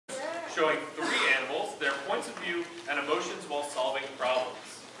showing 3 animals, their points of view, and emotions while solving problems.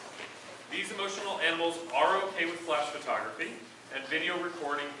 These emotional animals are okay with flash photography, and video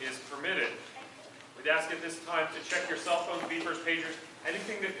recording is permitted. We'd ask at this time to check your cell phones, beepers, pagers,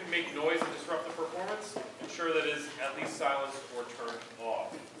 anything that can make noise and disrupt the performance. Ensure that it is at least silenced or turned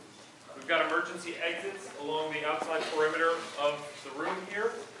off. We've got emergency exits along the outside perimeter of the room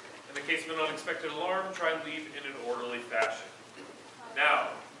here. In the case of an unexpected alarm, try and leave in an orderly fashion. Now,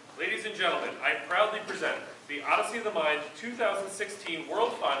 ladies and gentlemen, I proudly present the Odyssey of the Mind 2016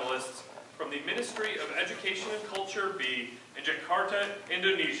 World Finalists from the Ministry of Education and Culture B in Jakarta,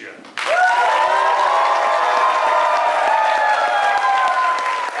 Indonesia.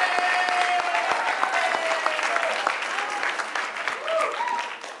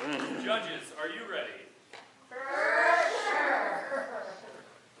 Judges, are you ready?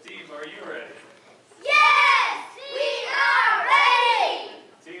 Steve, are you ready? Yes, we are ready!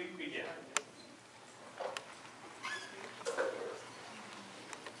 Team, begin.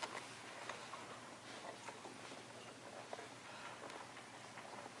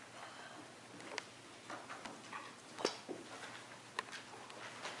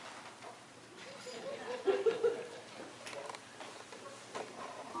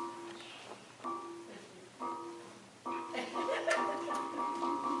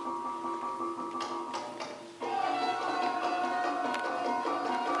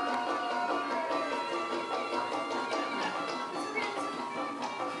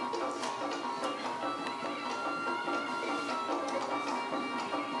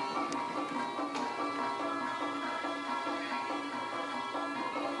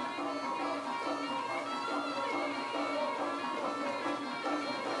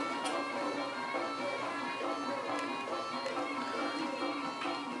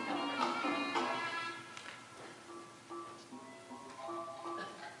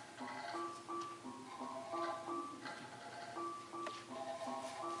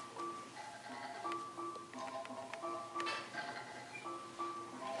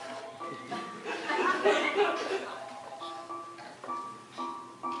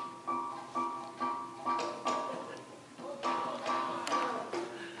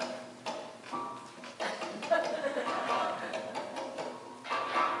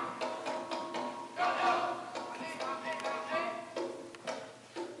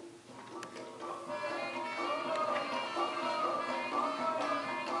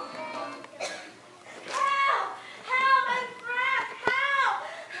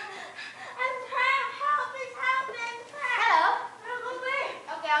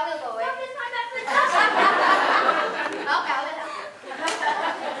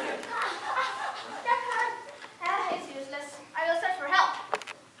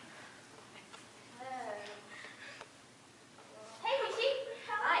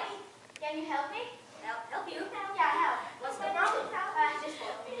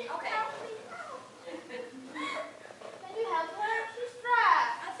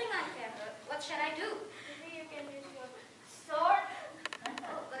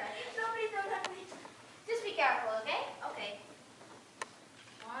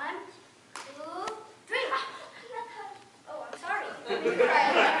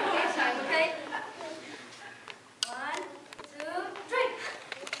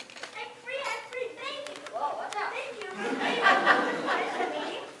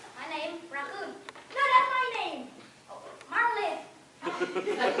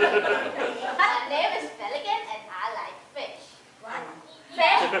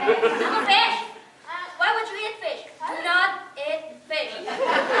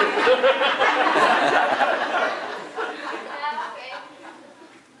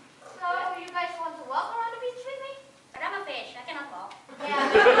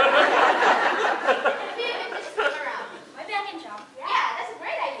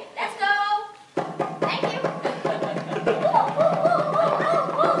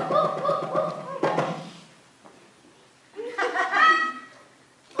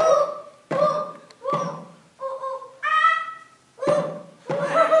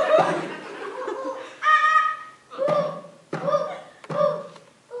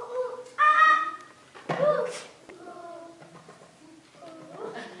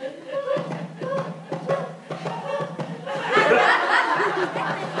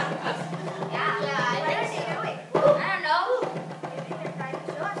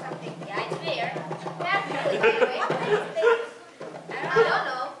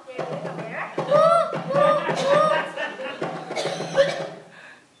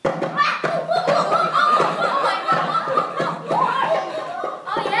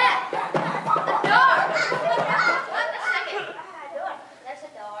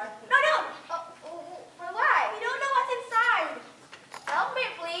 No,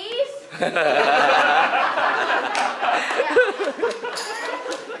 I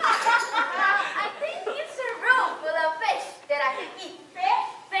think it's a room full of fish that I can eat. Fish?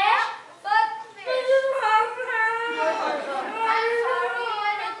 Fish? But fish. I'm sorry.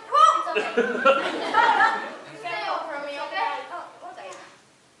 It's okay. Stay over from me, okay? Oh, okay.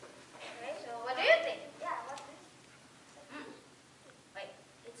 Okay, so what do you think? Yeah, what's this? Wait,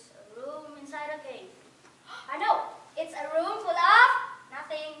 it's a room inside a cave. I know. It's a room full of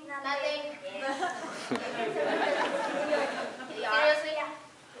nothing. Yeah. Seriously? Yeah.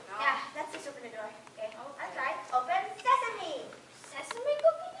 No. Yeah, let's just open the door. Okay. I'll try. Open sesame. Sesame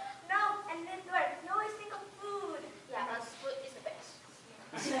cooking? No, and then door. No, I think of food. Yeah, because food is the best.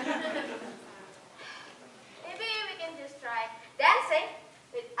 Maybe we can just try dancing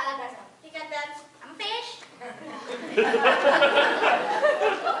with Alagasa. He can dance. I'm a fish. Okay.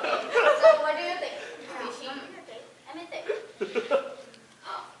 So what do you think? Fishy? Okay. Let me think.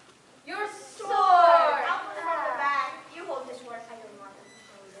 Your sword. I'll put it on the back. You hold this sword. I don't want it.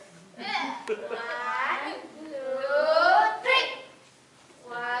 Yeah. 1, 2, 3.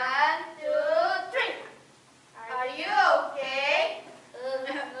 1, 2, 3. Are you okay?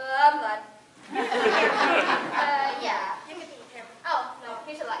 I'm not. Yeah. You can take him. Oh, no,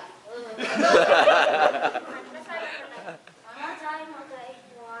 he's alive. Let's try it one more time. Okay.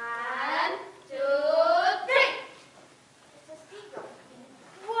 1, 2, 3. It's a seagull.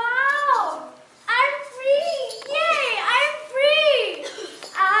 Wow! I'm free! Yay! I'm free!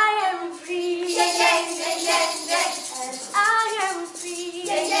 I am free! And I am free!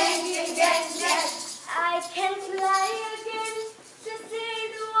 I can fly again to say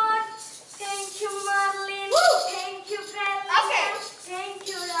the word. Thank you, Marlene. Thank you, Bella. Okay. Thank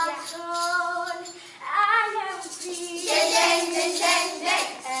you, Raccoon. I am free.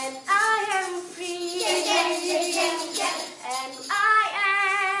 And I am free. And I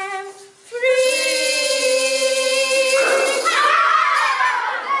am free.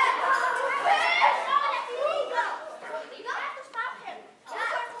 You don't have to stop him. Use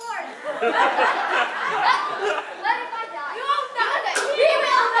your sword. What if I die? You won't die. He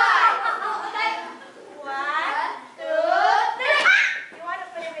will die. Okay. 1, 2, 3. You want to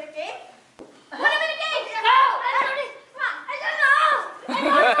put him in a cave? Put him in a cave. No. Come on. I don't know.